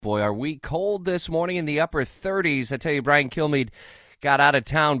Boy, are we cold this morning in the upper 30s. I tell you, Brian Kilmeade got out of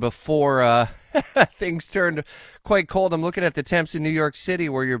town before things turned quite cold. I'm looking at the temps in New York City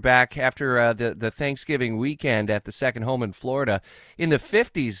where you're back after the Thanksgiving weekend at the second home in Florida. In the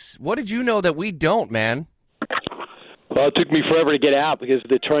 50s, what did you know that we don't, man? Well, it took me forever to get out because of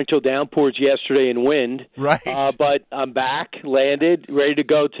the torrential downpours yesterday and wind. Right. But I'm back, landed, ready to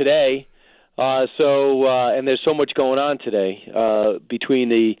go today. And there's so much going on today between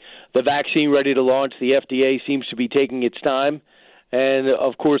the vaccine ready to launch. The FDA seems to be taking its time. And,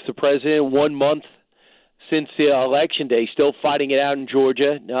 of course, the president, 1 month since the election day, still fighting it out in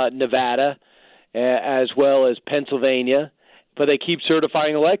Georgia, Nevada, as well as Pennsylvania. But they keep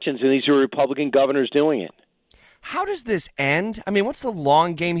certifying elections, and these are Republican governors doing it. How does this end? I mean, what's the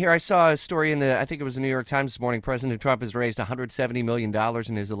long game here? I saw a story I think it was the New York Times this morning. President Trump has raised $170 million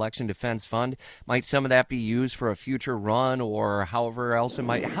in his election defense fund. Might some of that be used for a future run or however else it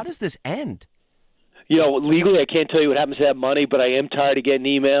might? How does this end? You know, legally I can't tell you what happens to that money, but I am tired of getting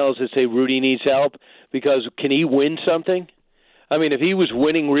emails that say Rudy needs help because can he win something? I mean, if he was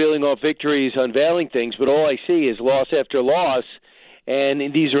winning, reeling off victories, unveiling things, but all I see is loss after loss. And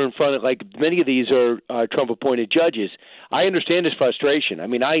these are in front of, like, many of these are Trump-appointed judges. I understand his frustration. I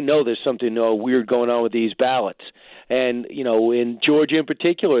mean, I know there's something weird going on with these ballots. And, you know, in Georgia in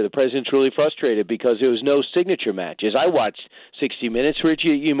particular, the president's really frustrated because there was no signature matches. I watched 60 Minutes, Rich.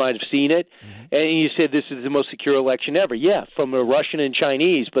 You might have seen it. Mm-hmm. And you said this is the most secure election ever. Yeah, from a Russian and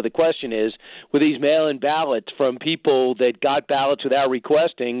Chinese. But the question is, with these mail-in ballots from people that got ballots without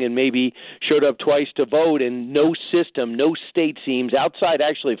requesting and maybe showed up twice to vote, and no system, no state seems, outside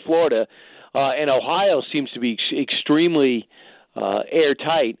actually Florida and Ohio seems to be extremely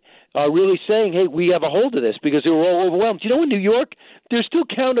airtight, really saying, hey, we have a hold of this because they were all overwhelmed. You know, in New York, they're still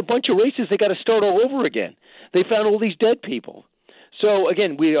counting a bunch of races. They got to start all over again. They found all these dead people. So,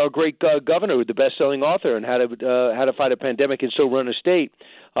 again, our great governor, the best-selling author on how to fight a pandemic and still run a state,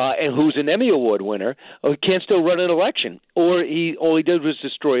 and who's an Emmy Award winner, can't still run an election. Or all he did was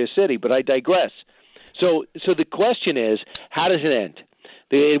destroy a city. But I digress. So the question is, how does it end?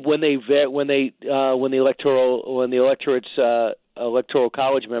 When the electoral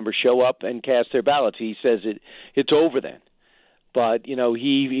college members show up and cast their ballots, he says it's over then. But you know,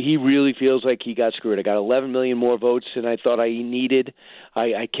 he really feels like he got screwed. I got 11 million more votes than I thought I needed.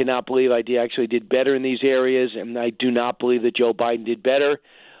 I cannot believe I actually did better in these areas, and I do not believe that Joe Biden did better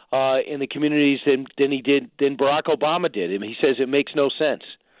in the communities than Barack Obama did. I mean, he says it makes no sense.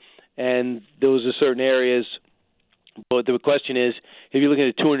 And those are certain areas. But the question is, if you're looking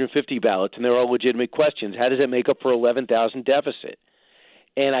at 250 ballots, and they're all legitimate questions, how does that make up for 11,000 deficit?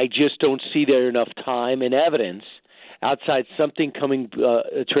 And I just don't see there enough time and evidence outside something coming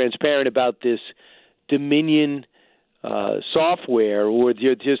transparent about this Dominion software or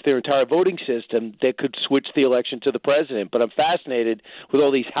just their entire voting system that could switch the election to the president. But I'm fascinated with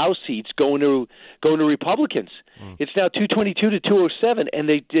all these House seats going to Republicans. It's now 222 to 207, and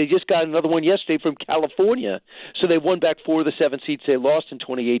they just got another one yesterday from California. So they won back 4 of the 7 seats they lost in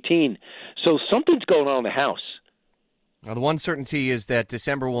 2018. So something's going on in the House. Well, the one certainty is that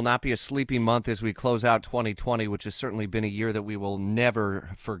December will not be a sleepy month as we close out 2020, which has certainly been a year that we will never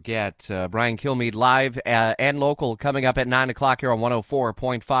forget. Brian Kilmeade live and local coming up at 9 o'clock here on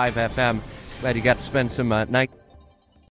 104.5 FM. Glad you got to spend some night